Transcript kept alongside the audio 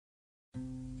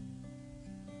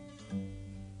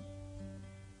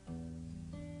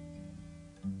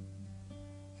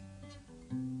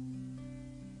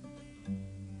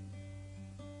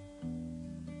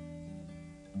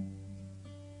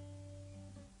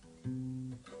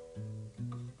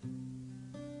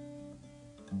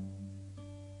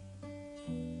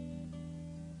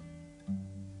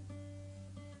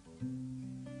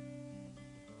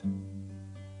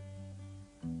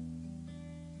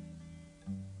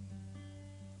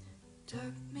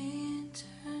Tucked me and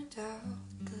turned out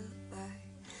the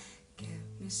light,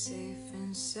 kept me safe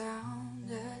and sound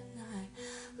at night.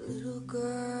 Little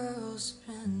girls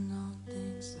spend on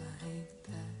things like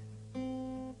that.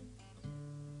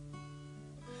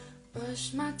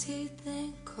 Brush my teeth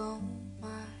and comb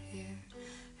my hair,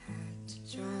 had to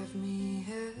drive me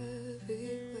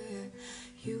everywhere.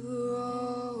 You were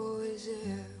always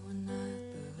there when I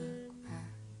look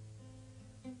back.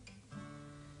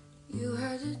 You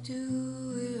had to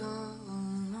do it all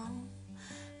alone,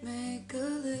 make a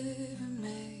living,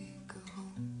 make a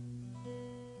home.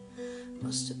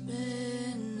 Must have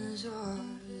been as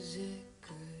hard as it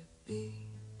could be.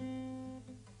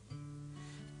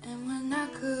 And when I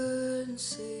couldn't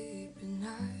sleep at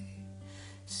night,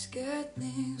 scared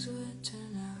things would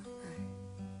turn out right,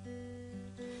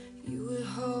 you would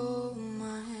hold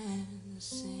my hand and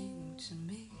sing to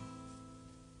me.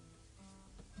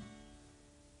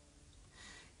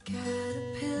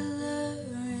 Caterpillar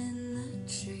in the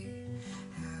tree,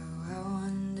 how I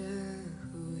wonder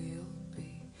who you'll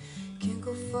be. Can't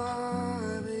go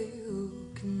far, but you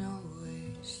can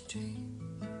always dream.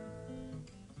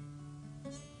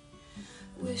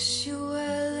 Wish you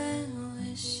well and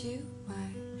wish you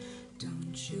might.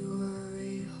 Don't you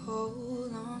worry,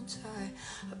 hold on tight.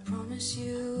 I promise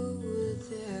you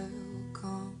there will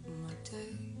come a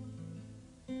day.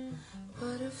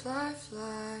 Butterfly,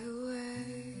 fly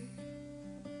away.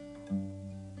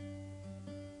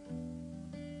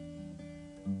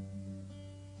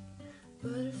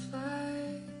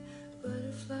 Butterfly,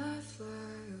 butterfly,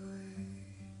 fly away.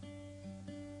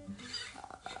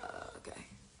 Okay.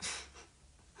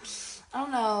 I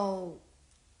don't know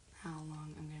how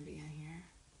long I'm gonna be in here.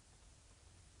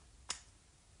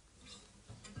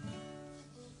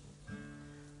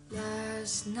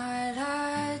 Last night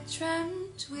I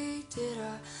dreamt we did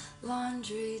our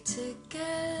laundry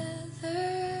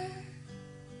together.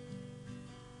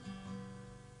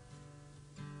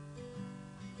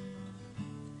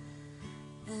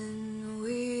 And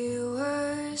we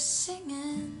were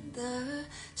singing the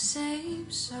same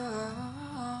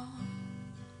song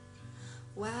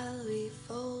while we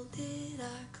folded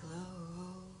our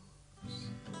clothes.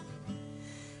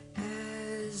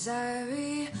 As I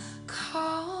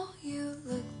recall, you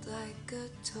looked like a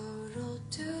total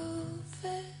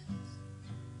doofus,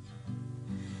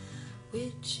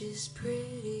 which is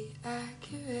pretty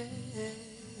accurate.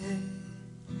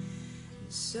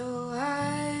 So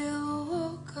I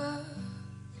woke up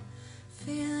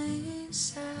feeling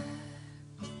sad,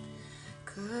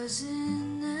 'cause it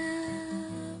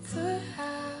never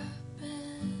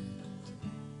happened.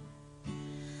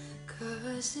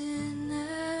 'Cause it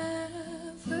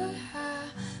never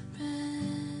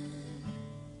happened.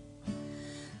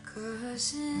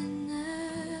 'Cause it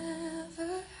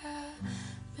never happened.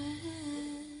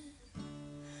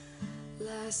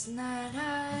 Last night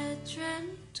I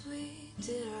dreamt we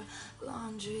did our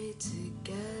laundry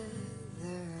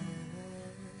together.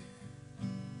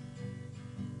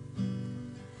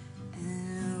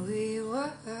 And we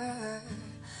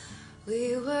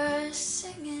were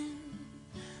singing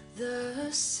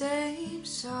the same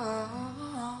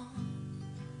song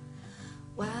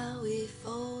while we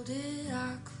folded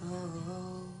our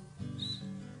clothes.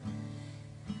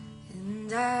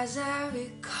 And as I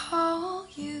recall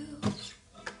you,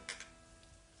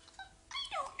 I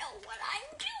don't know what I'm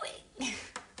doing.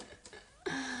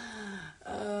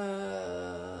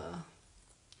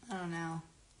 I don't know.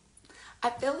 I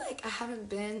feel like I haven't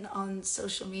been on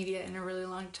social media in a really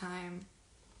long time.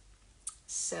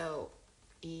 So,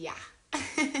 yeah.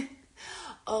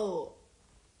 Oh,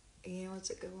 you know what's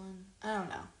a good one? I don't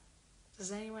know.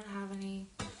 Does anyone have any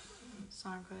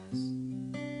song requests?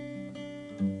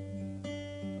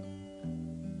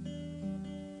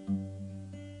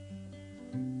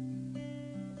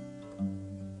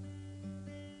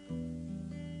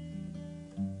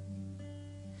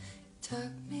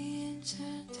 Tuck me and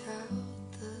turned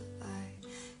out the light,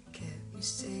 kept me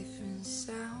safe and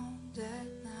sound at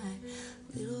night.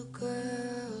 Little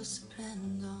girls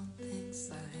depend on things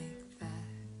like that.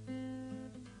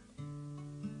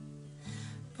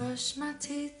 Brush my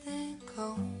teeth and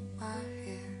comb my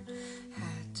hair,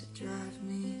 had to drive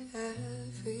me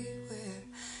everywhere.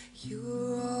 You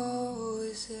were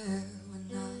always there when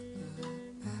I look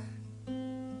back.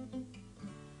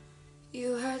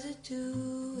 You had to do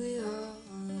it all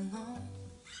alone.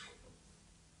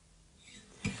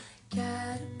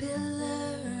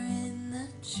 Caterpillar in the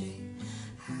tree,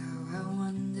 how I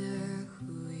wonder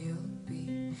who you'll be.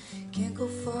 Can't go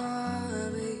far,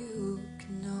 but you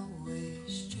can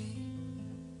always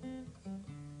dream.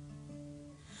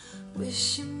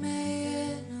 Wish you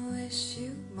may and wish promise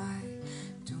you might.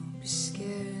 Don't be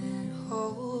scared and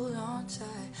hold on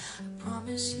tight. I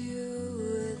promise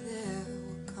you there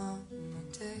will come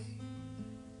a day.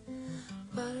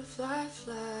 Butterfly,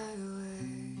 fly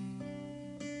away.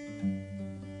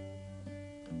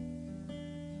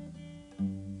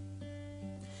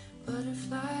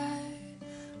 Butterfly,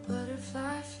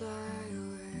 butterfly, fly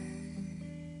away.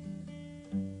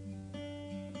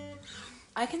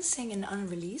 I can sing an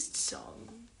unreleased song.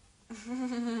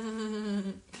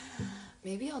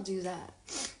 Maybe I'll do that.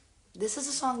 This is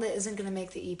a song that isn't gonna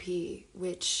make the EP,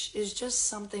 which is just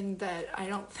something that I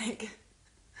don't think...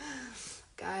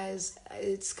 Guys,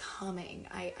 it's coming.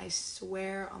 I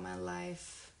swear on my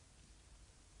life.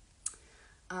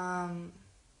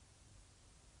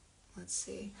 Let's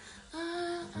see.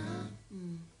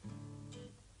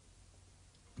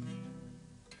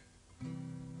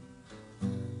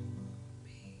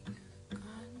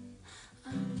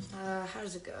 How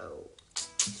does it go?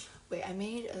 Wait, I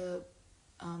made a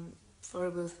photo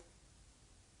booth.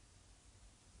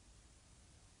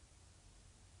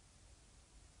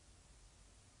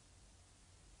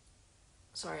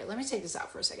 Sorry, let me take this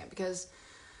out for a second because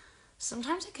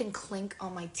sometimes it can clink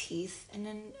on my teeth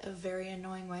in a very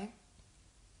annoying way.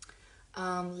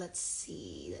 Let's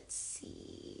see.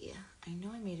 I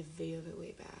know I made a video of it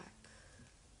way back.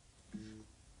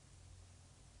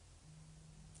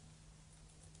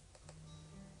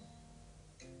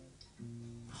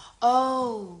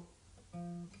 Oh!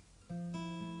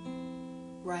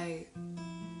 Right.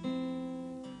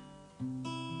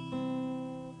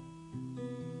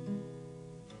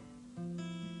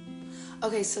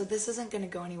 Okay, so this isn't gonna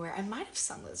go anywhere. I might have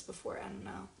sung this before, I don't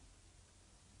know.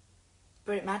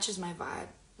 But it matches my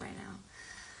vibe right now.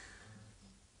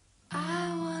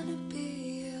 I wanna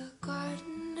be a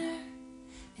gardener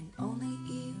and only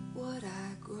eat what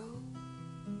I grow.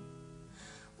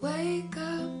 Wake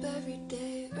up every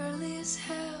day early as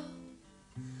hell,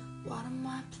 water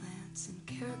my plants and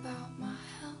care about my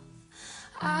health.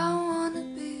 I wanna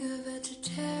be a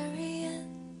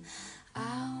vegetarian.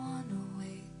 I wanna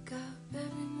wake up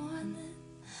every morning.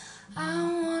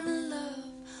 I wanna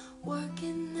love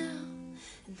working out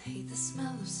and hate the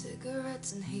smell of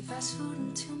cigarettes and hate fast food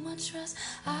and too much rest.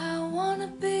 I wanna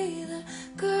be the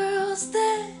girls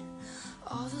that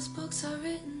all those books are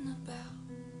written about.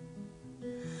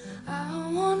 I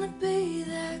wanna be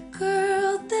that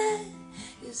girl that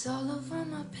is all over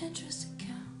my Pinterest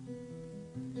account.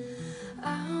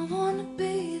 I wanna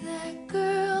be that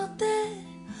girl that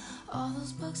all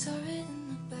those books are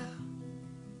written about.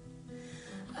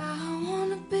 I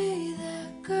wanna be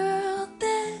that girl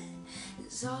that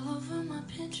is all over my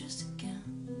Pinterest account.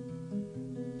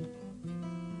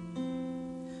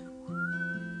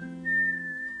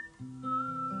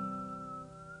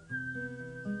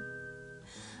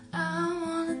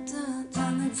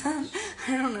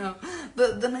 I don't know.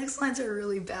 The next lines are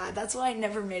really bad. That's why I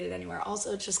never made it anywhere.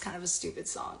 Also, it's just kind of a stupid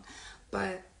song.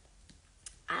 But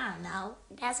I don't know.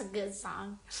 That's a good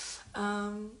song.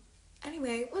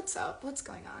 Anyway, what's up? What's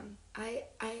going on? I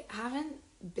haven't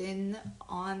been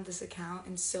on this account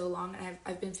in so long, and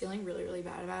I've been feeling really, really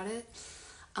bad about it.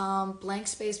 Blank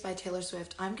Space by Taylor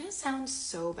Swift. I'm gonna sound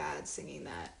so bad singing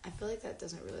that. I feel like that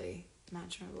doesn't really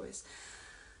match my voice.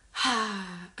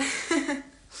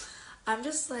 I'm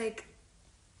just like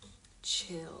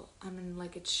chill. I'm in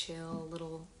like a chill,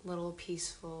 little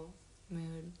peaceful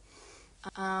mood.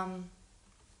 I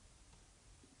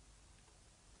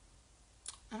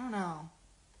don't know.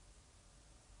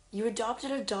 You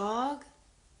adopted a dog?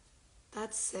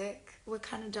 That's sick. What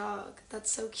kind of dog?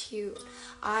 That's so cute.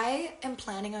 I am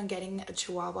planning on getting a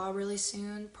Chihuahua really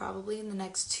soon, probably in the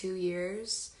next 2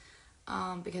 years,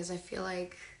 because I feel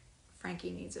like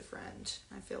Frankie needs a friend.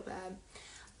 I feel bad.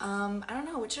 I don't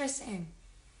know. What should I say?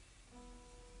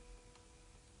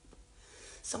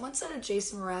 Someone said a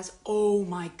Jason Mraz. Oh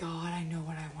my god, I know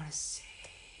what I want to say.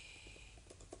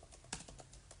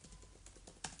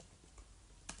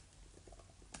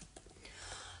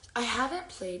 I haven't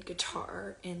played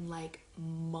guitar in like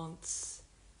months.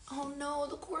 Oh no,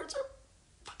 the chords are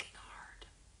fucking hard.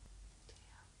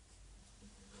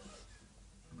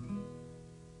 Damn.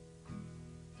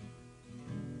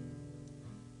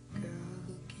 Girl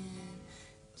who can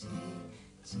take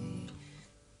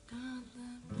not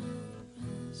the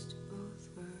best of both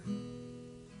worlds.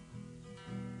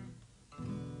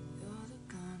 You're the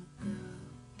kind of girl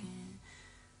who can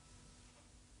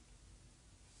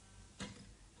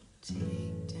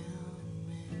take down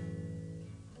men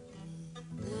and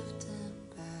lift them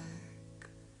back.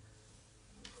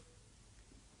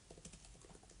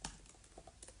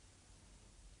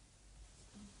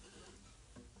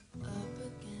 Up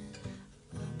again.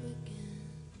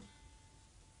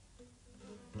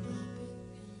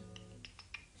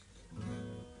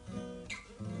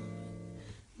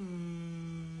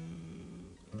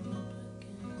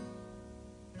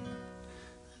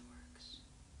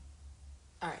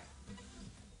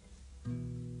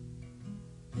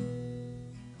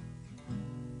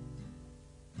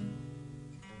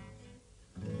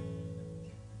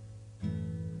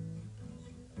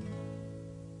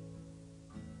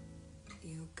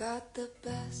 You got the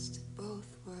best of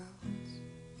both worlds.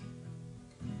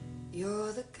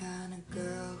 You're the kind of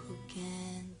girl who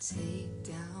can take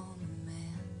down a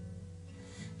man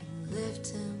and lift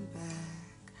him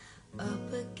back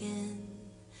up again.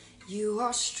 You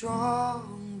are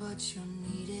strong, but you're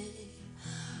needed.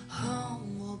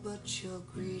 Humble, but you're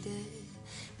greedy.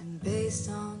 And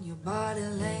based on your body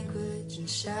language and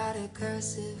shattered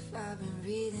cursive I've been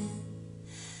reading,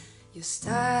 your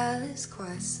style is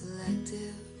quite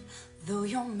selective, though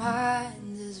your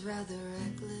mind is rather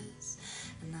reckless.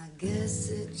 And I guess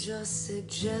it just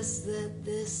suggests that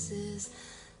this is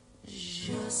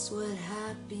just what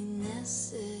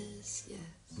happiness is,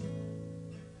 yes.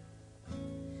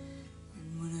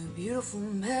 And what a beautiful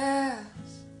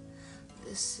mess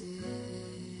this is.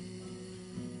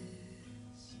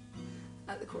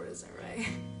 The chord isn't right.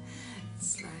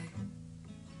 It's like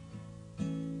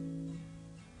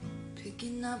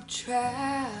picking up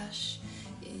trash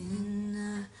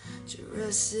in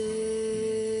dresses.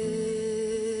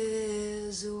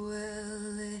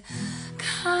 Well, it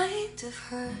kind of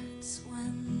hurts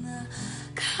when the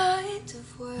kind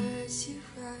of words you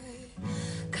write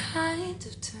kind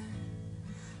of turn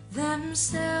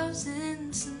themselves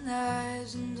into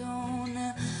knives and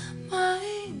don't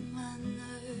mind my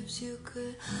nerves. You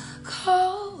could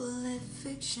call it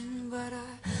fiction, but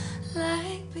I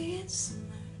like being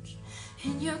submerged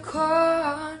in your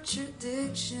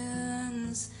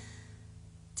contradictions,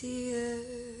 dear.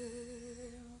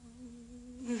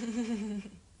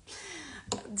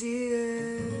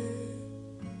 Dear.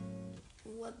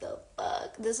 What the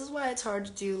fuck? This is why it's hard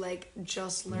to do like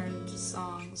just learned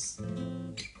songs.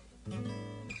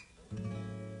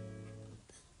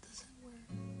 Doesn't work.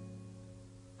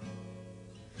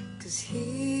 'Cause here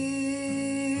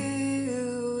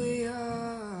we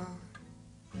are.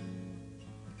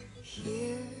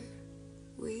 Here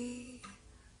we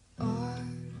are.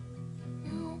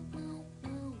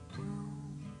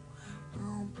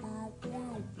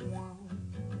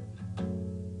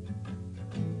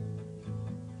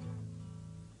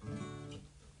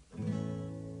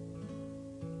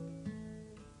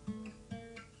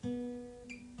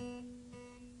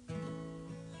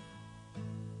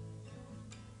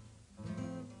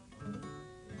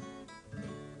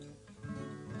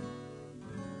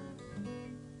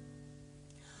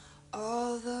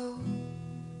 Although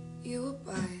you were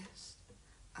biased,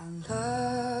 I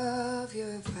love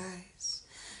your advice.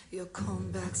 Your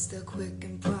comebacks, they're quick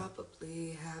and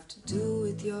probably have to do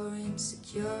with your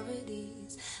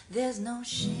insecurities. There's no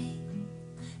shame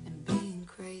in being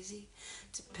crazy,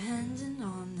 depending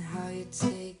on how you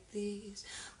take these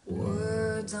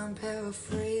words. I'm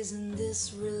paraphrasing,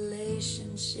 this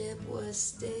relationship was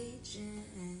staging.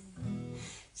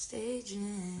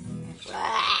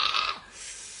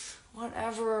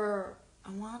 Whatever. I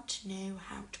want to know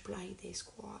how to play this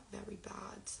quite very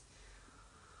bad.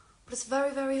 But it's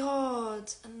very, very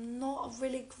hard. I'm not a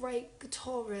really great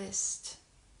guitarist.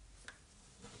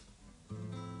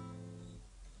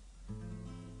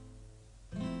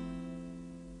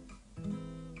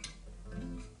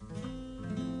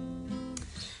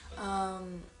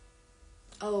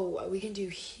 Oh, we can do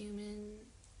human.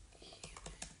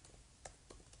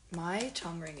 My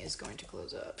tongue ring is going to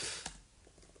close up.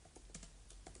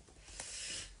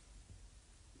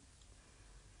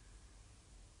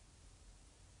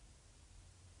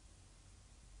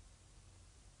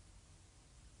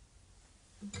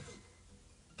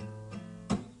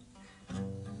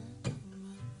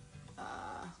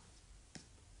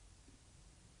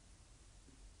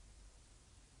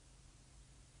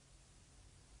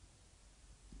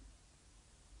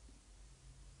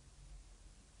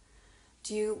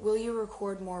 Will you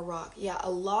record more rock? Yeah,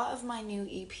 a lot of my new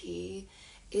EP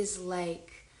is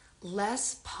like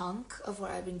less punk of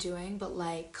what I've been doing, but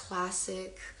like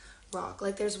classic rock.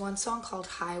 Like there's one song called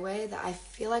Highway that I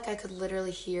feel like I could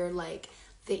literally hear like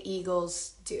the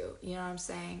Eagles do. You know what I'm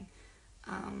saying?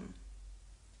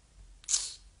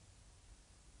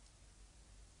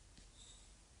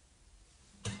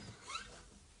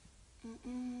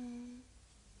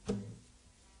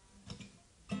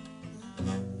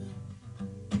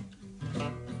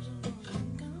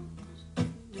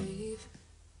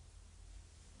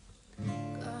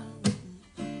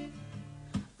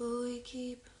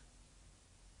 Keep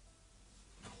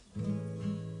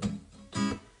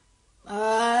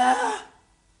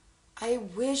I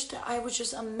wish that I was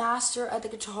just a master at the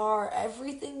guitar.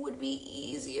 Everything would be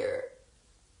easier.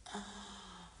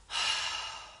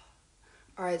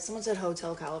 Alright, someone said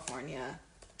Hotel California.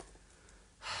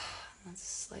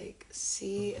 Let's like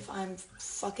see if I'm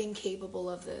fucking capable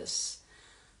of this.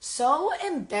 So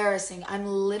embarrassing. I'm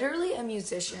literally a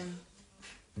musician.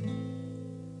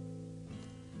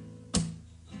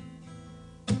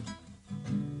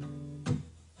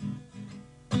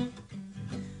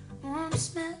 Warm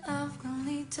smell of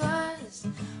grannitas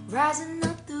rising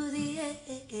up through the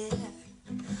air.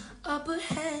 Up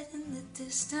ahead in the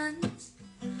distance,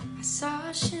 I saw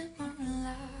a shimmering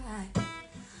light.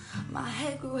 My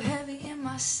head grew heavy and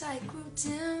my sight grew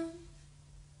dim.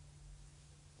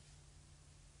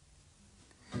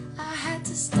 I had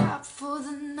to stop for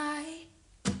the night.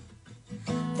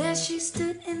 There she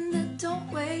stood in the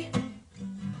doorway.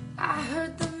 I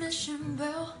heard the mission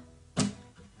bell,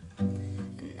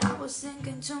 and I was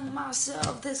thinking to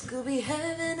myself, this could be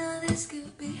heaven or this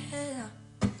could be hell.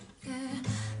 Yeah.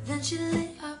 Then she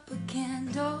lit up a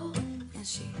candle and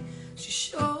she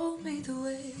showed me the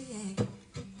way.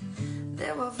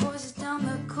 There were voices down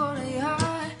the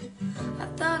courtyard. I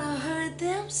thought I heard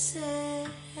them say,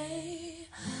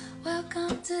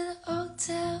 welcome to the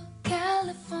Hotel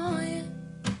California.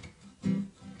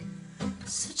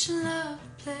 Such a lovely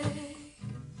place,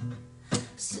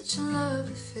 such a lovely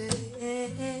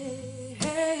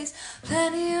face.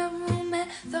 Plenty of room at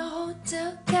the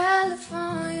Hotel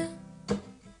California.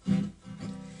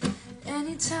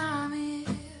 Anytime here,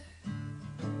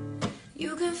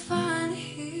 you can find it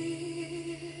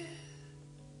here.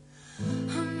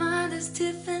 Her mind is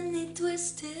Tiffany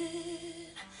twisted.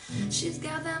 She's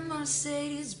got that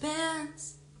Mercedes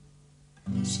Benz.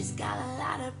 She's got a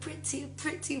lot of pretty,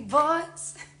 pretty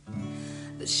boys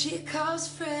that she calls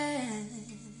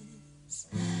friends.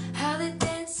 How they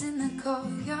dance in the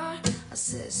courtyard. I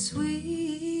said,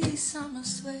 sweet summer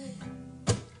sweat.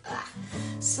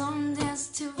 Some dance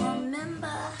to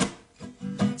remember,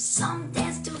 some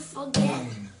dance to forget.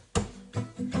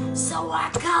 So I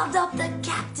called up the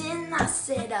captain. I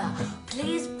said,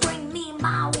 please bring me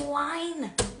my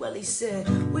wine. Well, he said,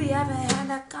 we haven't had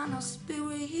that kind of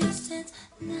spirit here since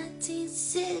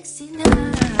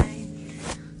 1969.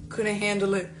 Couldn't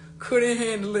handle it. Couldn't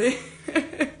handle it.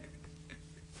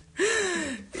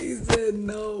 He said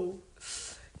no.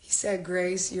 He said,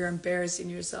 Grace, you're embarrassing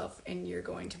yourself and you're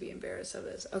going to be embarrassed of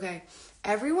this. Okay.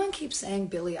 Everyone keeps saying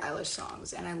Billie Eilish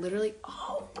songs, and I literally,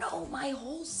 oh no, my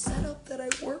whole setup that I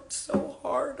worked so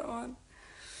hard on.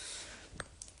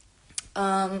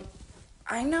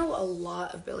 I know a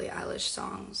lot of Billie Eilish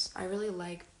songs. I really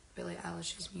like Billie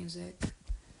Eilish's music.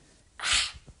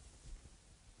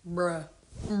 Bruh.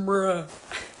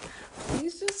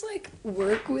 Please just,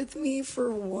 work with me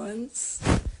for once.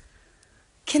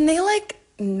 Can they,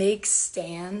 make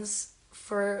stands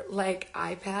for,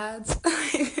 iPads?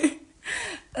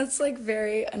 That's,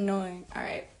 very annoying. All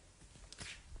right.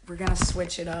 We're gonna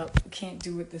switch it up. We can't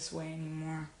do it this way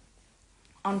anymore.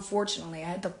 Unfortunately, I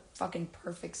had the fucking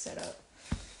perfect setup.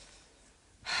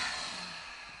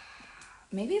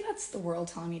 Maybe that's the world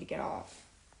telling me to get off.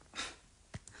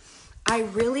 I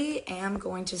really am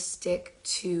going to stick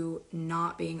to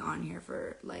not being on here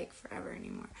for, forever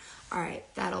anymore. All right,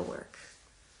 that'll work.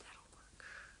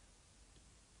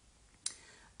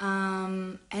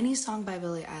 Any song by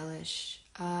Billie Eilish.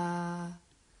 I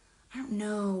don't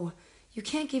know. You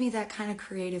can't give me that kind of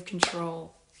creative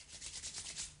control.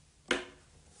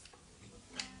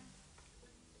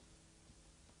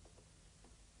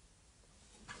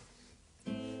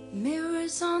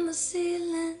 Mirrors on the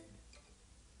ceiling,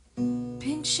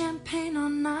 pink champagne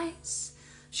on ice.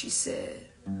 She said,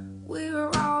 we're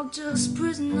all just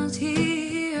prisoners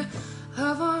here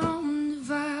of our own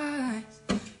device.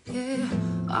 Yeah,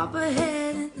 up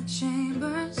ahead in the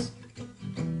chambers,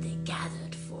 they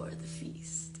gathered for the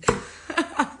feast.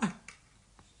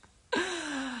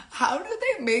 How do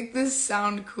they make this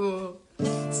sound cool?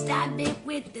 Stab it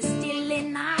with the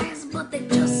stealing eyes, but they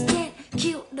just can't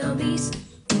kill the beast.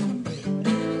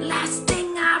 Last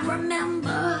thing I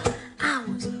remember, I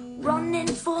was running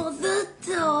for the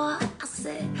door. I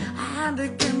said I had to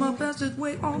get my passage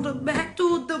way on the back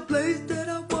to the place that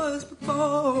I was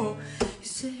before. He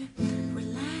said,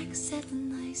 relax, said the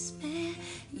nice man.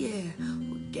 Yeah,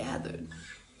 we're gathered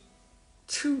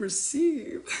to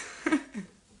receive.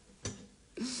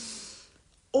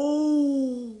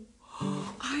 Oh,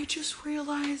 I just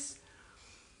realized,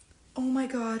 oh my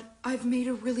God, I've made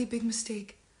a really big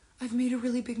mistake.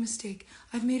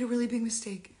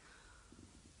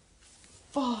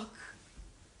 Fuck.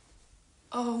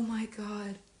 Oh my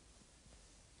God.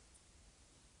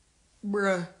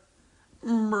 Bruh.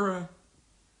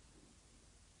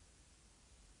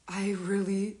 I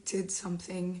really did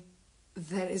something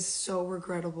that is so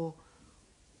regrettable.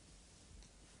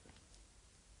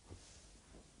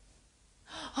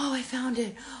 Oh, I found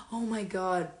it. Oh my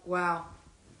God. Wow.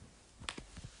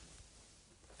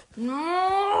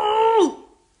 No!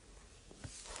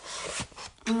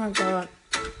 Oh my god.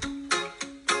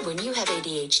 When you have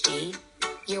ADHD,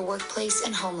 your workplace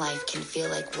and home life can feel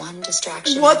like one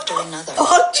distraction What after another.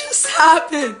 What just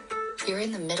happened? You're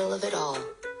in the middle of it all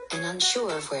and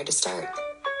unsure of where to start.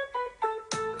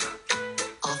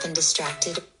 Often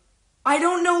distracted. I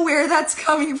don't know where that's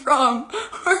coming from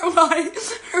or why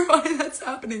that's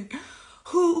happening.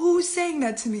 Who's saying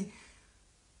that to me?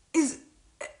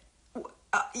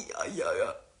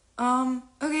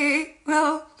 Okay,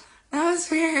 well, that was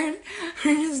weird.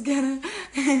 We're just gonna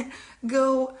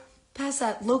go past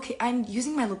that. I'm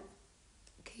using my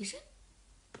location?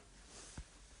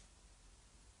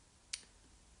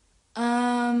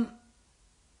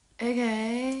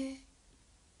 Okay.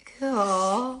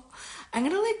 Cool. I'm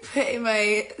gonna like put in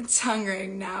my tongue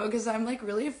ring now because I'm like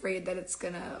really afraid that it's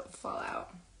gonna fall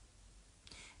out.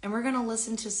 And we're gonna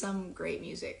listen to some great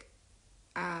music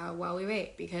while we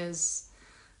wait because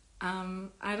I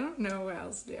don't know what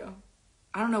else to do.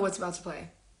 I don't know what's about to play.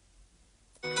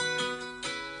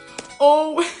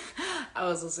 Oh, I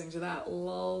was listening to that.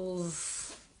 Lulz.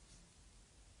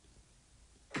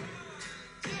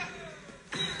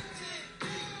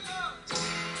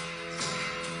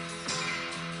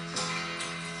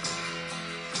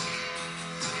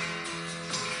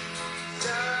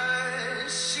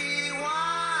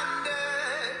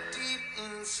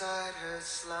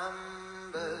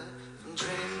 Slumber from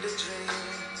dream to dream.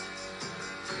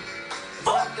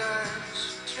 What does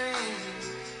she dream?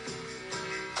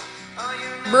 Oh, you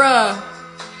know Bruh.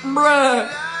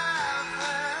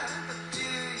 but do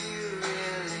you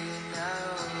really know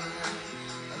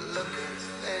her? Look at her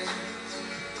face.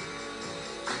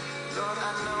 Lord, I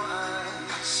know I'm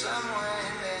somewhere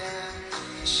there.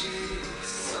 She's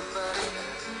somebody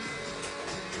else.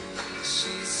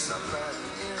 She's somebody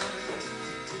else.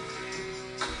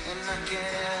 And I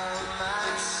can't help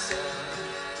myself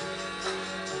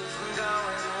from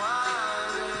going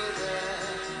wild with her,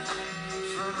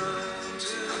 from room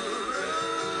to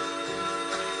room,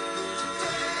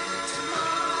 today,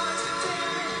 tomorrow,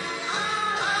 today.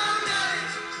 Oh, Nelly,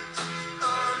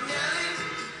 oh, Nelly,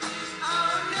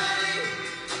 oh, Nelly,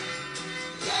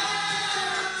 yeah.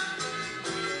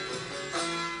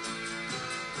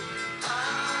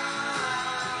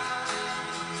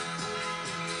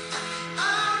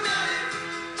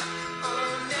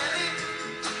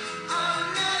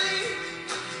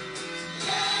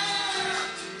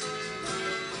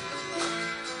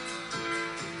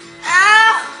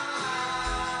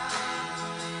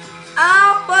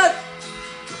 Ow, but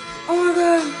oh my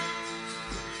god.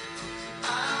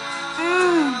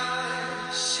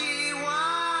 She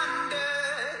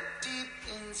wandered deep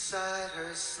inside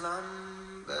her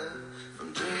slumber from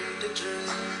dream to dream.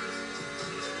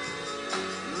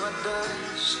 What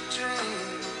does she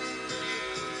dream?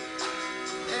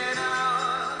 And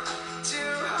all to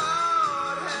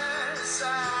hold her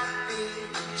side be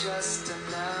just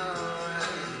an hour.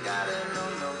 Got a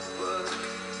notebook.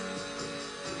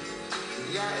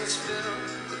 Yeah, it's filled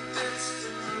with bits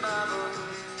and bobbles.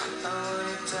 I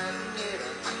wanna tighten it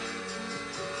up.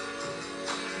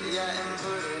 Yeah, and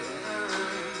put it in her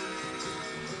room.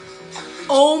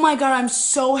 Oh my god, I'm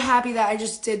so happy that I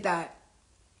just did that.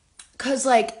 Cause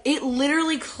like it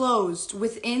literally closed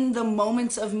within the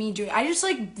moments of me doing. I just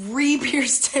like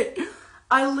re-pierced it.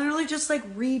 I literally just like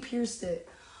re-pierced it.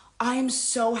 I'm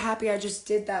so happy I just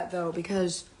did that though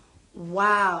because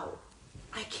wow.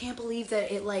 I can't believe that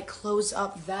it like closed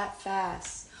up that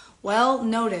fast. Well,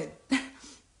 noted.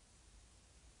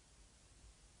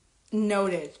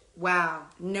 Noted. Wow.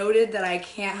 Noted that I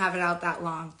can't have it out that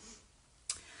long.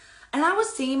 And I was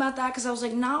thinking about that because I was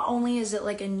like, not only is it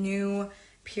like a new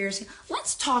piercing,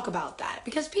 let's talk about that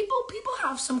because people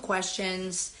have some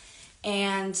questions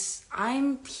and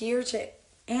I'm here to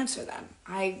answer them.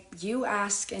 You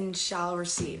ask and shall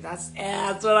receive. That's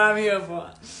what I'm here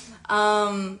for.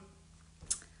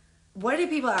 What did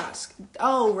people ask?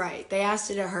 Oh, right. They asked,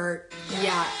 did it hurt?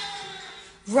 Yeah.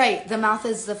 Right. The mouth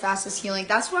is the fastest healing.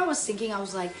 That's what I was thinking. I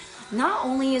was like, not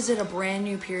only is it a brand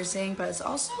new piercing, but it's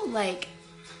also like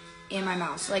in my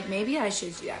mouth. So like maybe I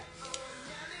should do that.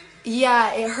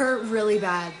 Yeah, it hurt really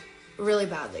bad. Really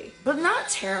badly. But not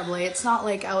terribly. It's not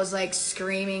like I was like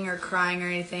screaming or crying or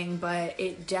anything, but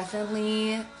it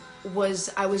definitely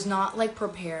was, I was not like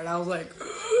prepared. I was like,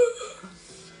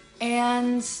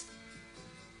 and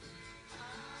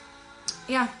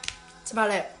yeah, that's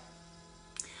about it.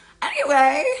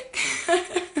 Anyway,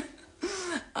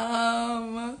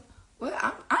 I'm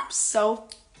so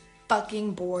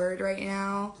fucking bored right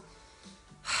now.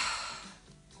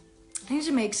 I need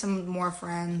to make some more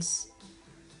friends.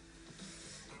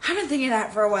 I've been thinking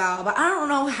that for a while, but I don't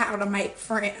know how to make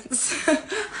friends.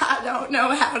 I don't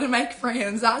know how to make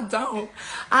friends. I don't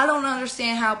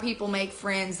understand how people make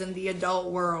friends in the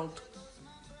adult world.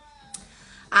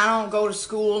 I don't go to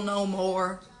school no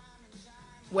more.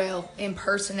 Well, in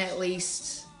person at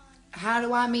least. How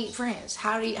do I meet friends?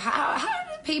 How do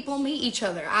people meet each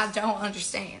other? I don't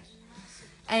understand.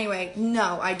 Anyway,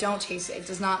 no, I don't taste it. It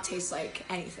does not taste like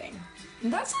anything.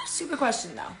 And that's a stupid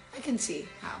question, though. I can see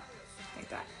how I think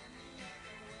that.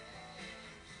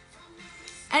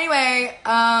 Anyway,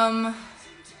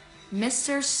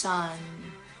 Mr. Sun.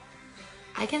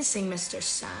 I can sing Mr.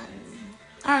 Sun.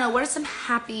 I don't know, what are some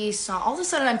happy songs? All of a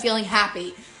sudden I'm feeling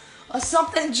happy.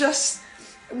 Something just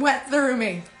went through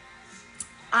me.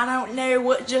 I don't know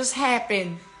what just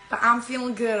happened, but I'm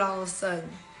feeling good all of a sudden.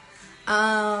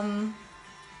 I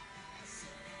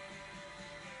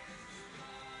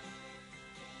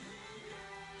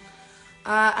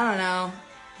don't know.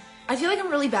 I feel like I'm a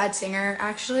really bad singer,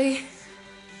 actually.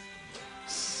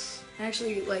 I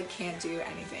actually, like, can't do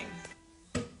anything.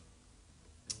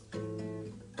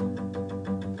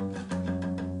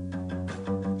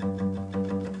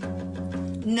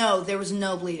 No, there was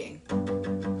no bleeding.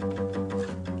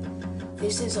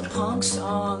 This is a punk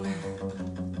song.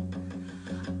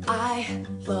 I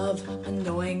love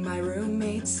annoying my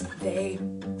roommates. They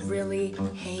really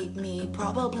hate me.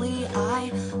 Probably I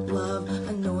love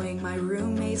annoying my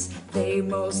roommates. They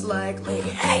most likely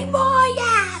hate my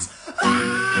ass.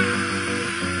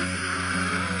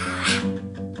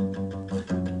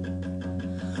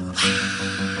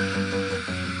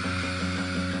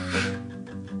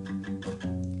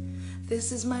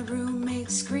 This is my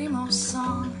roommate's screamo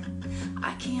song.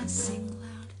 I can't sing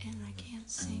loud and I can't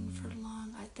sing for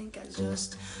long. I think I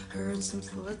just heard some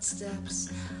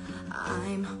footsteps.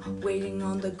 I'm waiting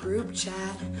on the group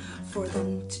chat for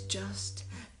them to just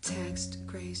text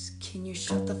Grace. Can you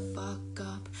shut the fuck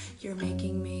up? You're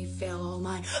making me fail all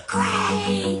my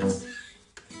grades.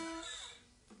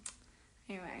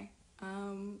 Anyway,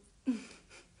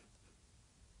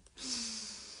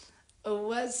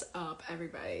 what's up,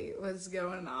 everybody? What's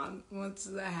going on? What's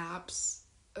the haps?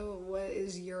 Oh, what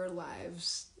is your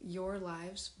lives? Your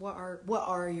lives? What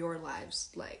are your lives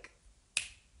like?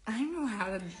 I don't know how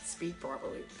to speak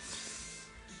properly.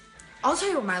 I'll tell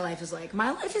you what my life is like.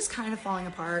 My life is kind of falling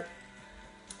apart.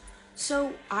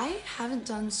 So I haven't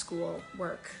done school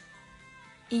work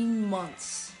in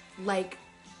months. Like,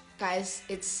 guys,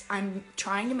 I'm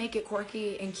trying to make it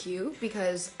quirky and cute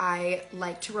because I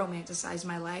like to romanticize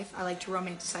my life. I like to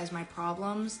romanticize my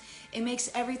problems. It makes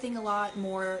everything a lot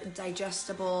more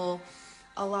digestible,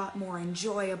 a lot more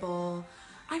enjoyable.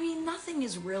 I mean, nothing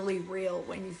is really real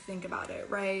when you think about it,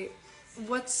 right?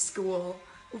 What's school?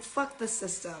 Well, fuck the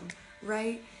system,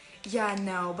 right? Yeah,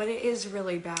 no, but it is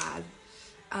really bad.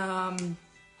 I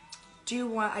do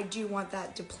want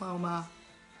that diploma.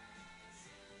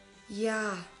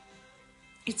 Yeah.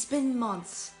 It's been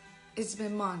months. It's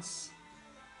been months.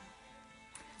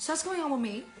 So that's going on with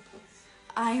me.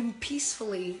 I'm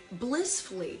peacefully,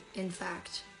 blissfully, in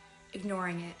fact,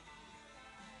 ignoring it.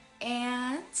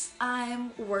 And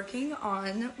I'm working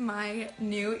on my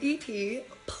new EP.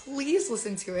 Please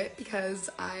listen to it because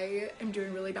I am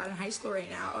doing really bad in high school right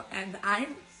now. And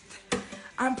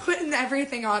I'm putting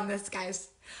everything on this, guys.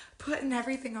 Putting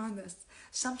everything on this.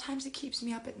 Sometimes it keeps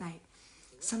me up at night.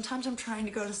 Sometimes I'm trying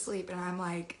to go to sleep and I'm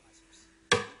like,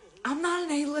 I'm not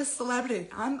an A-list celebrity.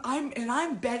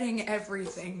 I'm betting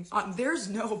everything on, there's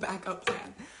no backup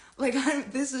plan. Like,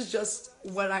 this is just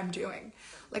what I'm doing.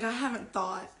 Like, I haven't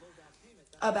thought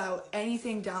about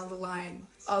anything down the line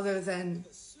other than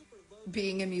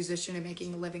being a musician and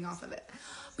making a living off of it.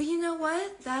 But you know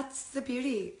what? That's the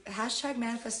beauty. Hashtag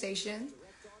manifestation.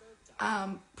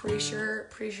 Pretty sure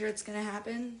it's gonna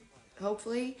happen.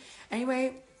 Hopefully.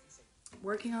 Anyway,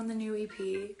 working on the new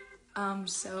EP.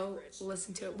 So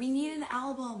listen to it. We need an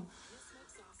album.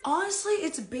 Honestly,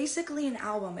 it's basically an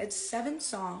album. It's 7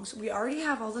 songs. We already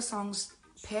have all the songs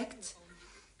picked.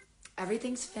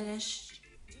 Everything's finished.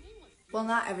 Well,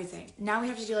 not everything. Now we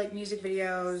have to do like music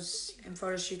videos and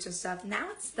photo shoots and stuff. Now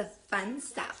it's the fun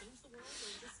stuff.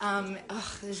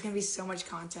 There's gonna be so much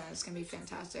content. It's gonna be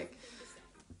fantastic.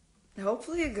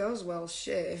 Hopefully it goes well.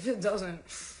 Shit, if it doesn't,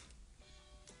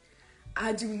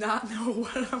 I do not know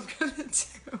what I'm gonna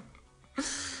do.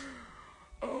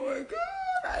 Oh my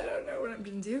god, I don't know what I'm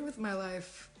gonna do with my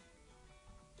life.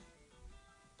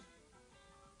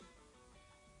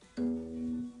 I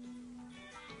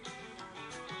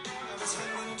was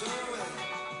hiding in the doorway.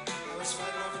 I was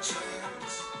fighting over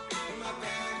trends. In my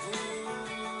bag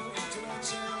room, to my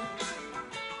jam.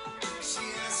 She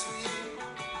asked me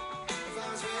if I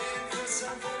was waiting for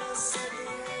something.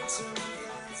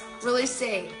 Release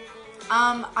date.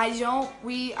 I'm gonna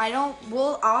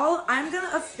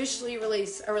officially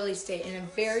release a release date in a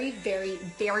very, very,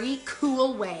 very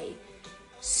cool way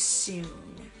soon.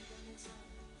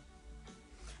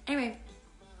 Anyway,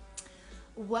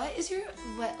 what is your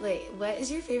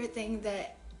favorite thing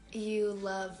that you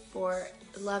love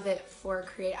it for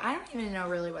create? I don't even know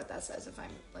really what that says, if I'm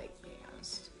like being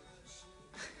honest.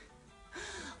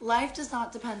 Life does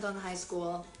not depend on high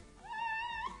school.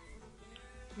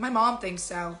 My mom thinks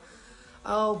so.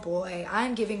 Oh boy,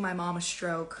 I'm giving my mom a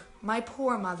stroke. My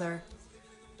poor mother.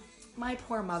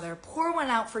 Pour one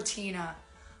out for Tina.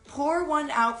 Pour one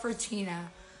out for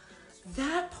Tina.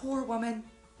 That poor woman.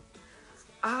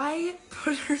 I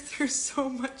put her through so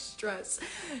much stress.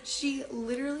 She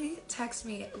literally texts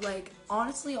me, like,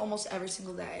 honestly, almost every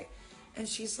single day. And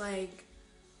she's like,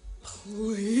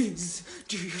 please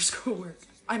do your schoolwork.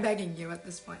 I'm begging you at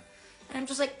this point. And I'm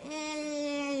just like,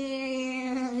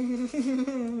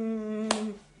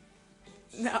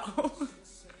 no.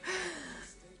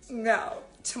 No.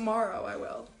 Tomorrow I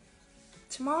will.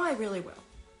 Tomorrow I really will.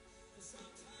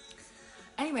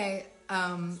 Anyway,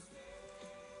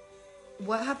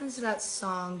 what happens to that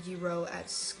song you wrote at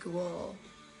school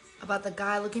about the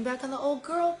guy looking back on the old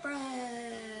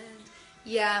girlfriend?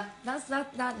 Yeah,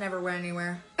 that never went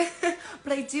anywhere.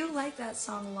 But I do like that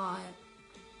song a lot.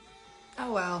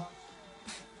 Oh well.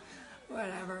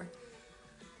 Whatever.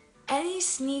 Any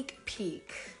sneak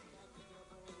peek?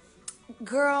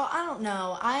 Girl, I don't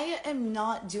know. I am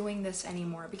not doing this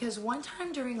anymore because one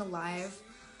time during a live,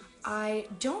 I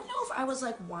don't know if I was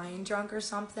like wine drunk or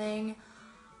something,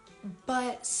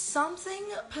 but something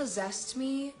possessed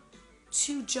me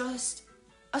to just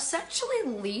essentially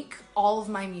leak all of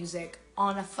my music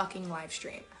on a fucking live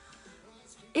stream.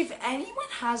 If anyone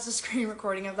has the screen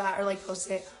recording of that or like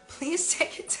post it, please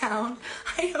take it down.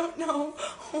 I don't know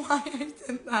why I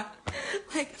did that.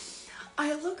 Like,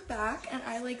 I look back and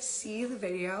I like see the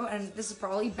video, and this is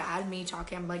probably bad me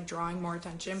talking, I'm like drawing more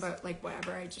attention, but like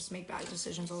whatever, I just make bad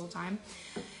decisions all the time.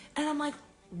 And I'm like,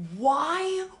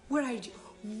 why would I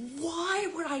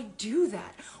do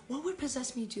that? What would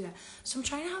possess me to do that? So I'm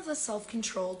trying to have the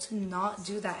self-control to not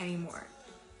do that anymore.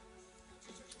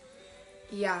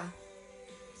 Yeah.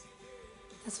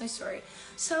 That's my story.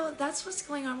 So that's what's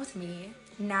going on with me.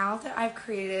 Now that I've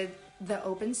created the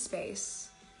open space,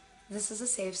 this is a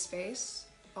safe space,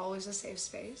 always a safe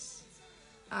space.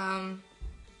 I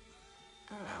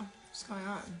don't know, what's going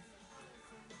on?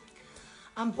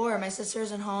 I'm bored, my sister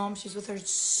isn't home, she's with her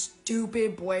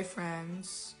stupid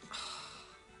boyfriends.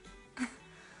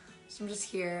 So I'm just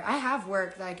here. I have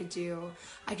work that I could do.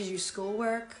 I could do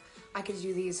schoolwork. I could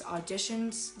do these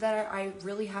auditions that I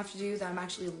really have to do that I'm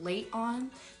actually late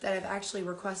on, that I've actually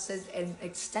requested an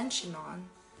extension on.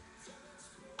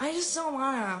 I just don't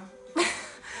wanna.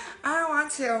 I don't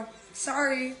want to.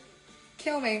 Sorry.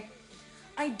 Kill me.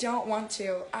 I don't want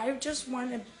to. I just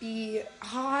want to be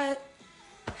hot,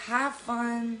 have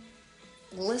fun,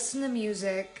 listen to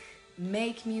music,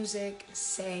 make music,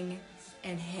 sing,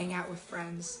 and hang out with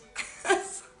friends.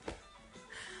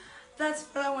 That's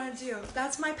what I want to do.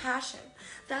 That's my passion.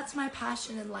 That's my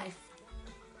passion in life.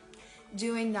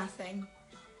 Doing nothing.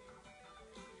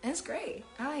 And it's great.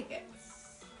 I like it.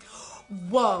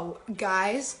 Whoa,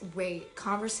 guys, wait,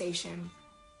 conversation.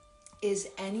 Is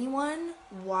anyone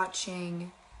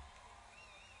watching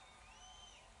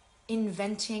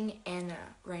Inventing Anna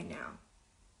right now?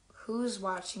 Who's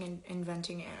watching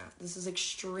Inventing Anna? This is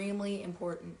extremely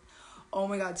important. Oh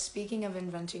my god, speaking of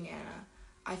Inventing Anna,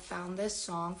 I found this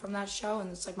song from that show,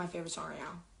 and it's like my favorite song right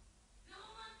now. No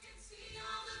one can see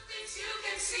all the things you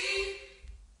can see,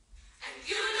 and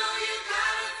you know you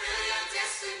gotta feel your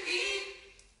destiny,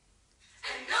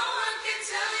 and no one can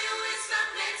tell you it's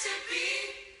not meant to be.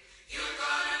 You're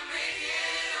gonna make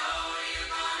it, oh,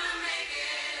 you're gonna make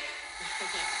it.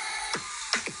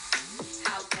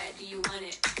 How bad do you want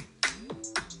it?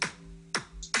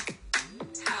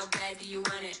 How bad do you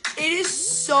want it? It is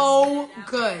so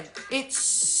good. It's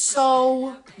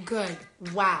so good.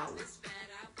 Wow.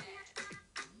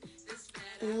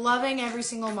 Loving every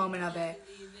single moment of it.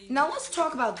 Now let's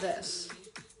talk about this.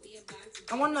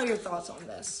 I want to know your thoughts on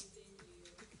this.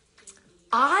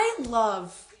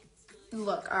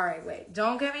 Look, alright, wait.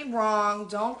 Don't get me wrong.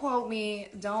 Don't quote me.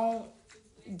 Don't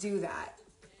do that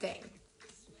thing.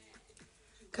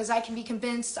 Because I can be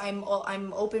convinced. I'm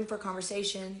open for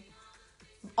conversation.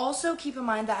 Also, keep in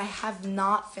mind that I have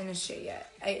not finished it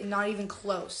yet. Not even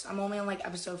close. I'm only on like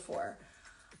episode 4.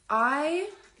 I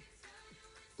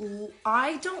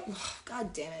don't,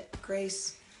 god damn it,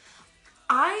 Grace.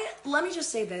 Let me just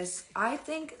say this. I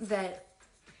think that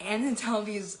Anna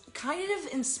Delvey is kind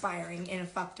of inspiring in a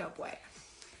fucked up way.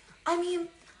 I mean,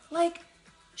 like,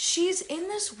 she's in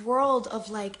this world of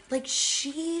like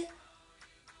she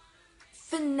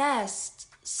finessed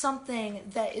something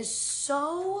that is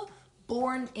so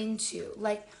born into,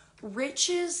 like,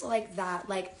 riches like that,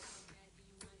 like,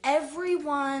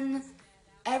 everyone's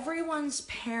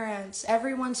parents,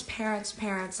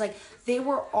 like, they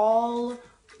were all,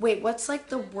 wait, what's, like,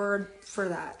 the word for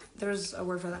that? There's a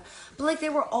word for that. But, like, they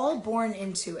were all born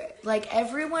into it. Like,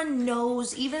 everyone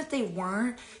knows, even if they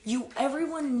weren't,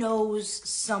 everyone knows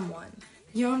someone.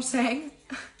 You know what I'm saying?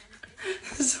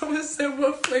 Someone said,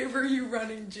 what flavor are you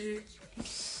running, G?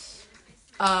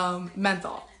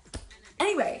 Menthol.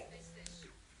 Anyway.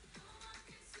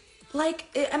 Like,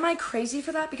 am I crazy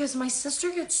for that? Because my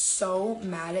sister gets so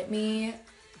mad at me,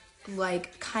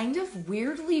 like, kind of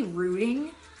weirdly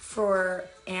rooting for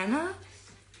Anna.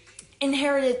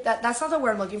 Inherited, that's not the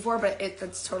word I'm looking for, but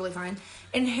that's totally fine.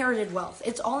 Inherited wealth.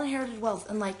 It's all inherited wealth.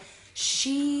 And, like,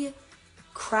 she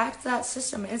cracked that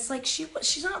system. And it's like,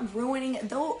 she's not ruining it.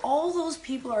 Though all those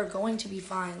people are going to be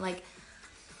fine. Like,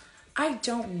 I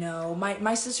don't know.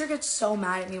 My sister gets so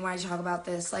mad at me when I talk about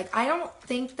this. Like, I don't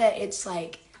think that it's,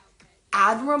 like,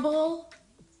 admirable,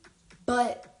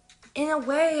 but in a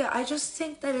way, I just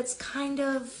think that it's kind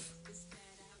of,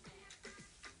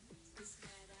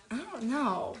 I don't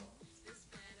know,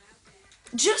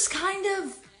 just kind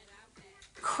of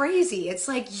crazy. It's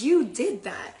like, you did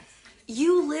that.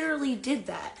 You literally did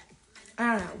that.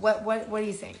 I don't know. What do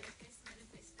you think?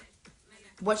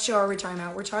 What show are we talking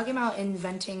about? We're talking about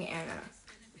Inventing Anna.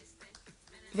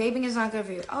 Vaping is not good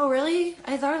for you. Oh, really?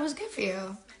 I thought it was good for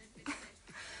you.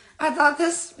 I thought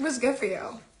this was good for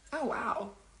you. Oh,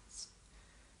 wow.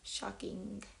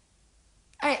 Shocking.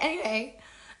 Alright, anyway.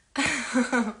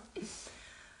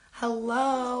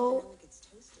 Hello.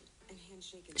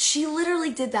 She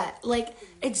literally did that. Like,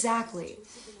 exactly.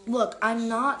 Look, I'm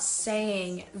not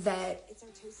saying that.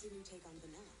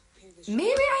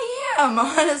 Maybe I am,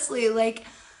 honestly. Like,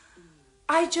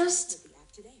 I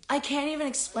can't even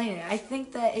explain it. I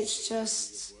think that it's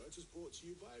just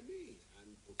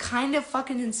kind of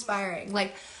fucking inspiring.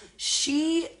 Like,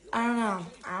 I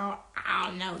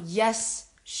don't know. Yes,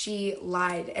 she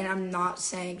lied, and I'm not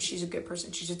saying she's a good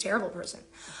person. She's a terrible person.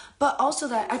 But also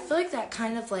that, I feel like that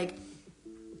kind of, like,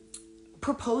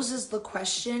 proposes the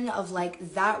question of,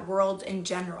 like, that world in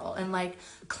general, and, like,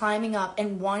 climbing up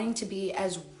and wanting to be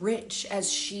as rich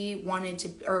as she wanted to,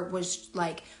 or was,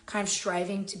 like, kind of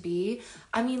striving to be.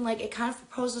 I mean, like, it kind of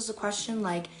proposes the question,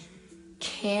 like,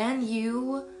 can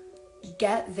you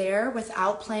get there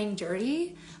without playing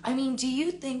dirty? I mean, do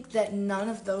you think that none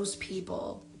of those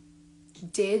people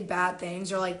did bad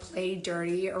things or, like, played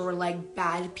dirty or were, like,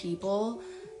 bad people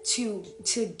to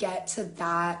get to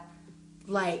that,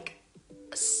 like,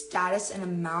 status and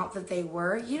amount that they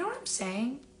were? You know what I'm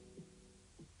saying?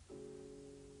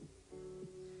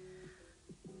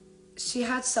 She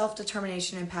had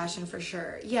self-determination and passion for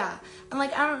sure. Yeah. And,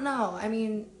 like, I don't know. I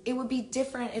mean, it would be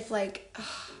different if, like,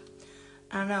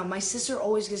 I don't know. My sister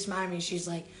always gets mad at me. She's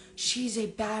like, she's a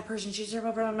bad person. She's a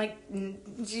terrible person. I'm like,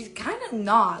 she's kind of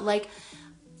not. Like,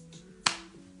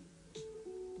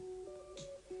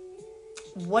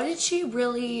 what did she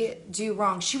really do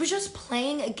wrong? She was just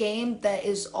playing a game that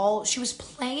is all... She was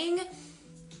playing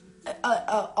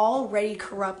a already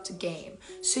corrupt game.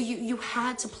 So you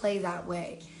had to play that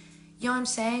way. You know what I'm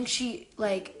saying? She,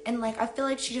 like... And, like, I feel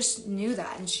like she just knew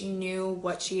that. And she knew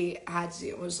what she had to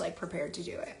do. Was, like, prepared to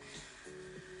do it.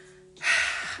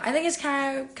 I think it's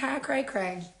kind of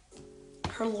cray-cray.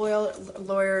 Her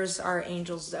lawyers are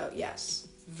angels, though. Yes,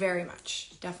 very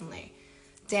much. Definitely.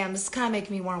 Damn, this is kind of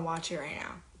making me want to watch it right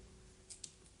now.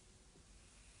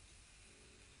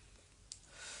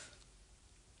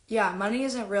 Yeah, money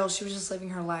isn't real. She was just living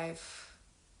her life.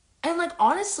 And, like,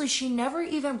 honestly, she never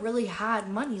even really had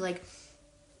money. Like,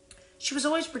 she was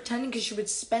always pretending because she would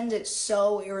spend it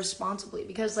so irresponsibly.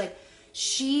 Because, like,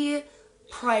 she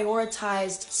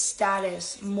prioritized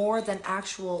status more than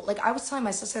actual... Like, I was telling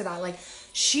my sister that, like,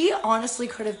 she honestly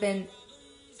could have been...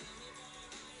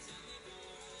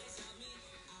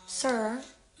 Sir,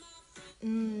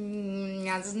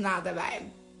 that's not the vibe.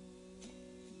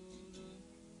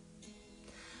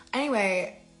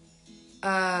 Anyway,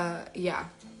 yeah.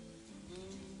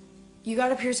 You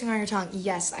got a piercing on your tongue.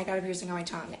 Yes, I got a piercing on my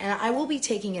tongue. And I will be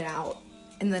taking it out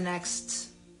in the next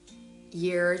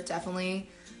year, definitely.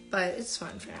 But it's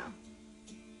fun for now.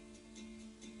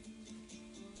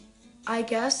 I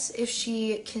guess if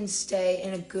she can stay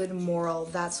in a good moral,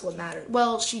 that's what mattered.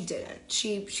 Well, she didn't.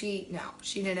 She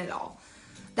didn't at all.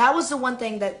 That was the one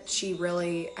thing that she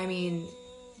really, I mean,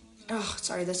 Oh,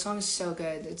 sorry, this song is so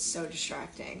good. It's so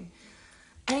distracting.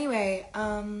 Anyway,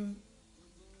 I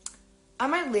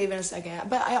might leave in a second,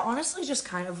 but I honestly just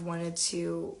kind of wanted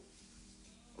to,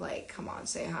 like, come on,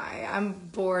 say hi. I'm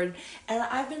bored, and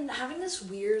I've been having this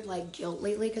weird, like, guilt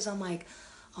lately, because I'm like,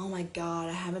 oh my god,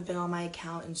 I haven't been on my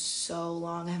account in so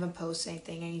long. I haven't posted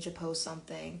anything. I need to post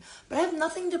something, but I have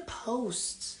nothing to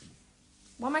post.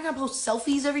 What am I gonna post,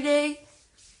 selfies every day?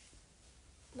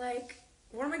 Like,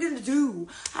 what am I gonna do?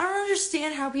 I don't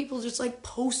understand how people just, like,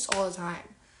 post all the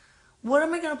time. What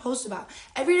am I gonna post about?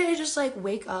 Every day I just, like,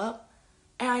 wake up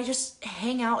and I just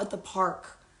hang out at the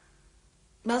park.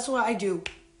 That's what I do.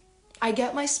 I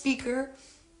get my speaker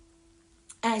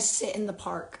and I sit in the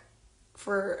park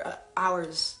for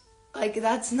hours. Like,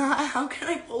 that's not, how can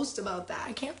I post about that?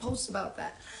 I can't post about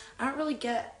that. I don't really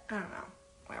get, I don't know,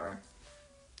 whatever.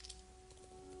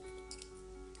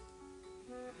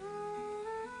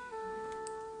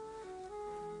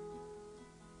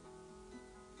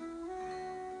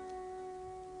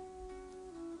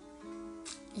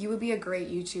 You would be a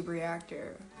great YouTube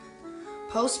reactor.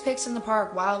 Post pics in the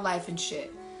park, wildlife and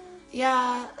shit.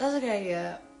 Yeah, that's a good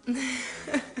idea.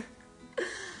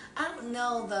 I don't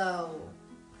know, though.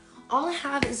 All I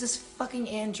have is this fucking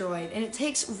Android, and it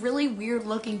takes really weird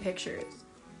looking pictures.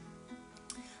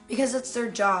 Because it's their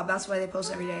job, that's why they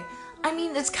post every day. I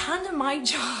mean, it's kind of my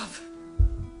job.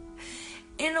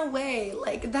 In a way,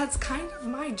 like, that's kind of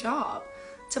my job.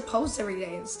 To post every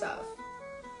day and stuff.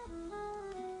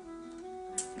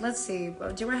 Let's see,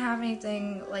 do I have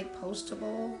anything, like,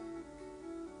 postable?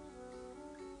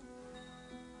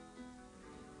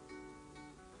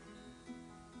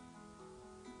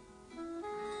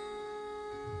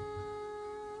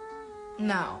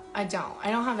 No, I don't.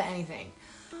 I don't have anything.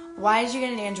 Why did you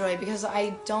get an Android? Because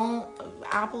I don't,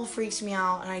 Apple freaks me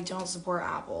out and I don't support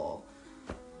Apple.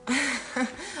 But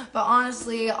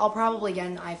honestly, I'll probably get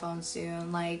an iPhone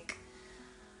soon. Like,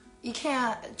 you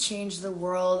can't change the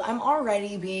world. I'm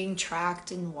already being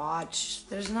tracked and watched.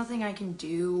 There's nothing I can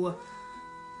do.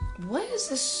 What is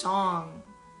this song?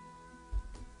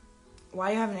 Why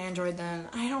do you have an Android then?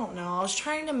 I don't know. I was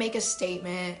trying to make a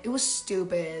statement. It was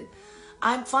stupid.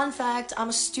 Fun fact, I'm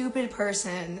a stupid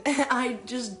person. I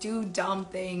just do dumb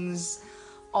things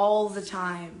all the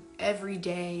time, every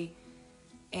day.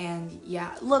 And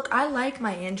yeah, look, I like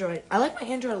my Android. I like my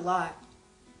Android a lot.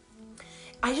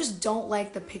 I just don't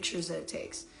like the pictures that it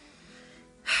takes.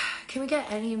 Can we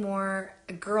get any more?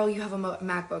 Girl, you have a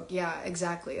MacBook. Yeah,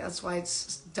 exactly. That's why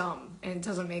it's dumb and it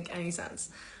doesn't make any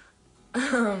sense.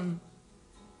 Can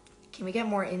we get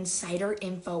more insider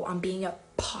info on being a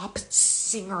pop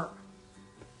singer?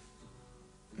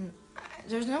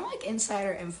 There's no, like,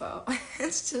 insider info.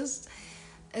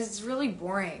 It's really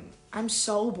boring. I'm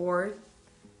so bored.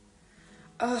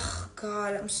 Oh,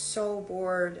 God, I'm so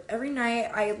bored. Every night,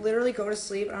 I literally go to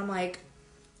sleep, and I'm like,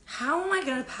 how am I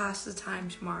going to pass the time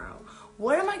tomorrow?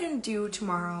 What am I going to do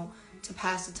tomorrow to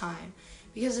pass the time?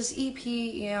 Because this EP,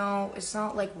 you know, it's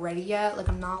not, like, ready yet. Like,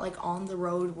 I'm not, like, on the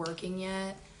road working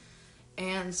yet.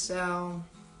 And so,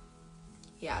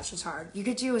 yeah, it's just hard. You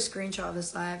could do a screenshot of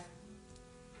this live.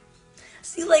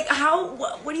 See, like, how,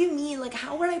 what do you mean? Like,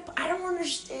 how would I don't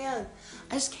understand.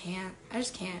 I just can't.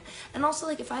 And also,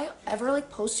 like, if I ever,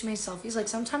 like, post too many selfies, like,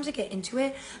 sometimes I get into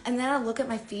it, and then I look at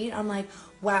my feed, I'm like,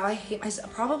 wow, I hate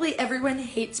myself. Probably everyone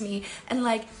hates me, and,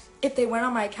 like, if they went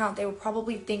on my account, they would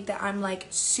probably think that I'm, like,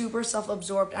 super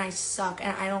self-absorbed, and I suck,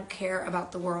 and I don't care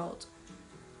about the world.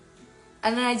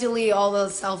 And then I delete all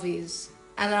those selfies,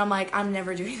 and then I'm like, I'm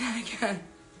never doing that again.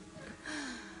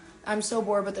 I'm so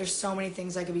bored, but there's so many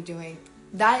things I could be doing.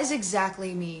 That is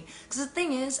exactly me. Because the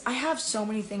thing is, I have so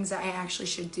many things that I actually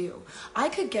should do. I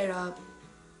could get up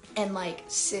and, like,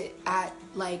 sit at,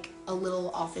 like, a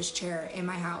little office chair in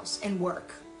my house and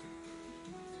work.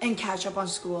 And catch up on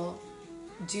school.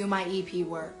 Do my EP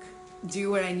work.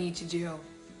 Do what I need to do.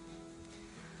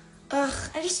 Ugh,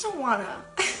 I just don't wanna.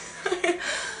 I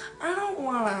don't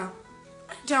wanna.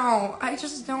 I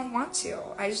just don't want to.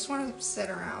 I just want to sit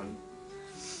around.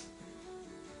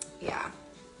 Yeah.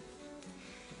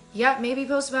 Yep, maybe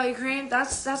post about Ukraine.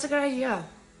 That's a good idea.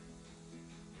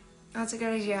 That's a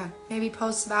good idea. Maybe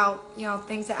post about, you know,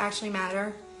 things that actually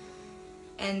matter.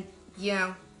 And, you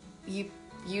know, you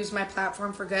use my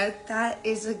platform for good. That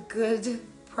is a good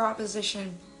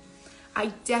proposition. I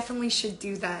definitely should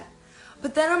do that.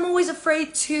 But then I'm always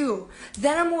afraid too.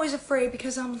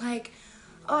 Because I'm like,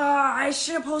 I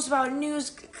shouldn't post about news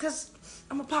because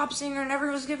I'm a pop singer, and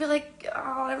everyone's gonna be like,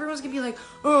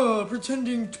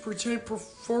 pretend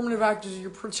performative actors, you're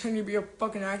pretending to be a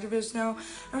fucking activist now.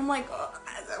 And I'm like,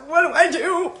 what do I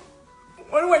do?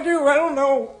 I don't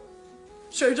know.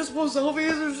 Should I just post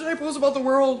selfies or should I post about the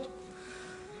world?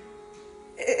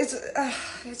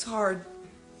 It's hard.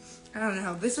 I don't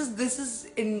know. This is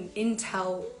an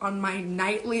intel on my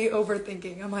nightly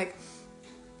overthinking. I'm like,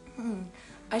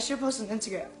 I should post on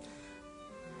Instagram.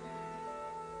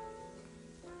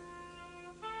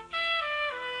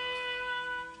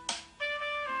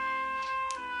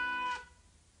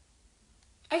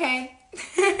 Okay.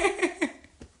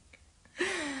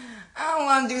 I don't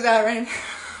want to do that right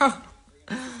now.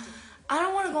 I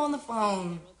don't want to go on the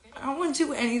phone. I don't want to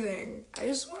do anything. I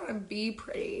just want to be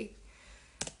pretty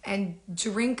and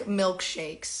drink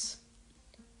milkshakes.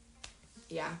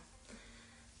 Yeah.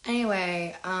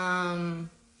 Anyway,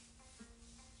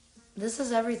 this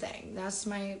is everything. That's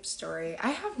my story. I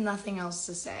have nothing else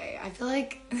to say. I feel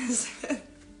like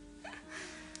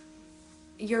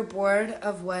you're bored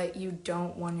of what you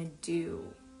don't want to do.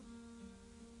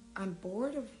 I'm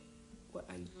bored of what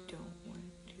I don't want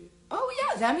to do. Oh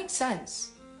yeah, that makes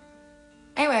sense.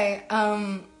 Anyway,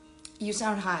 you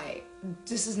sound high.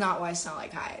 This is not why I sound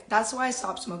like high. That's why I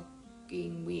stopped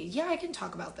smoking weed. Yeah, I can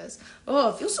talk about this. Oh,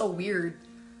 it feels so weird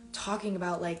talking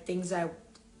about like things I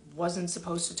wasn't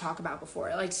supposed to talk about before.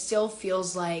 It like still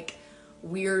feels like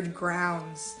weird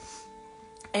grounds.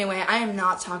 Anyway, I am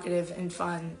not talkative and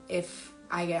fun if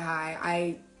I get high.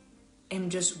 I am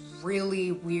just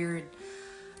really weird.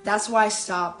 That's why I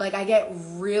stopped. Like, I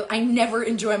never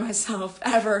enjoy myself,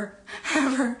 ever.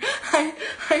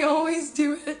 I always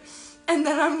do it. And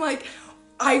then I'm like,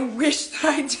 I wish that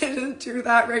I didn't do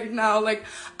that right now. Like,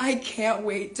 I can't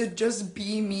wait to just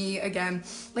be me again.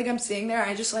 Like, I'm sitting there,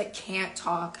 I just, like, can't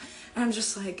talk. And I'm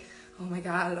just like, oh my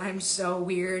God, I'm so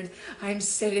weird. I'm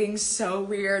sitting so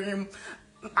weird. And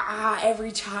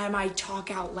every time I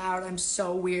talk out loud, I'm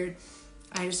so weird.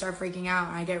 I just start freaking out.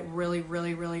 And I get really,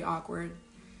 really, really awkward.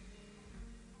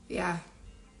 Yeah.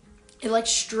 It like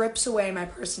strips away my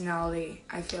personality,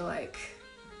 I feel like.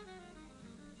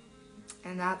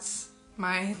 And that's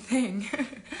my thing.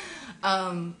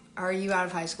 Are you out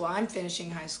of high school? I'm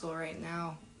finishing high school right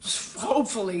now.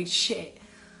 Hopefully,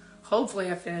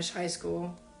 Hopefully I finish high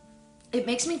school. It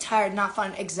makes me tired, not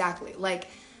fun, exactly. Like,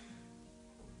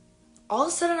 all of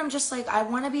a sudden I'm just like, I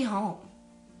want to be home.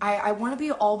 I want to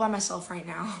be all by myself right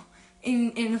now.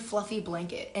 In a fluffy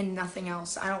blanket and nothing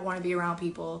else. I don't want to be around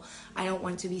people. I don't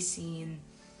want to be seen.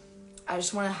 I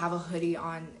just want to have a hoodie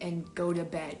on and go to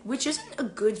bed, which isn't a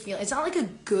good feeling. It's not like a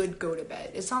good go to bed.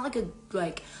 It's not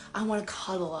like I want to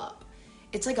cuddle up.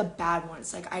 It's like a bad one.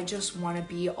 It's like I just want to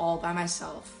be all by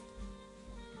myself.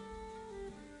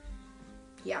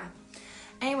 Yeah.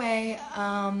 Anyway,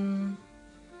 I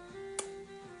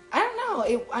don't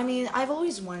know. I mean, I've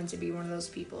always wanted to be one of those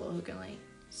people who can like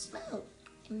smoke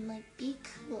and like be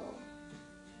cool.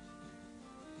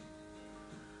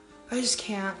 I just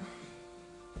can't.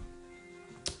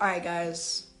 Alright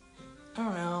guys, I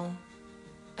don't know.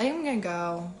 I think I'm gonna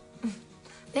go. I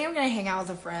think I'm gonna hang out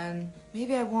with a friend.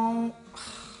 Maybe I won't.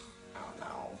 I don't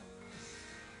know.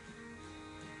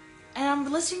 And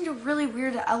I'm listening to really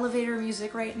weird elevator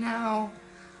music right now.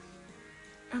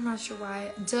 I'm not sure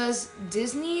why. Does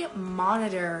Disney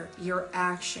monitor your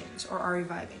actions or are you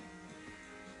vibing?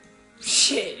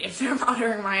 Shit, if they're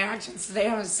monitoring my actions, they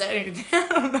haven't said anything. I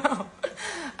don't know.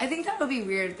 I think that would be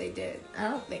weird if they did. I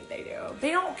don't think they do. They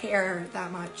don't care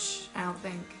that much, I don't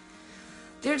think.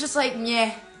 They're just like,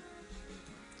 yeah,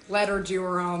 let her do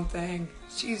her own thing.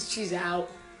 She's out.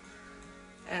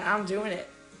 And I'm doing it.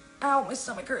 Ow, my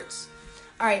stomach hurts.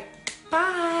 Alright,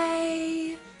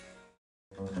 bye!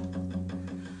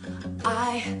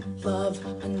 I love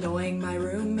annoying my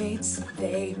roommates.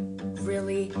 They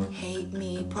really hate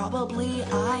me. Probably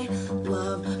I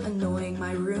love annoying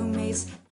my roommates.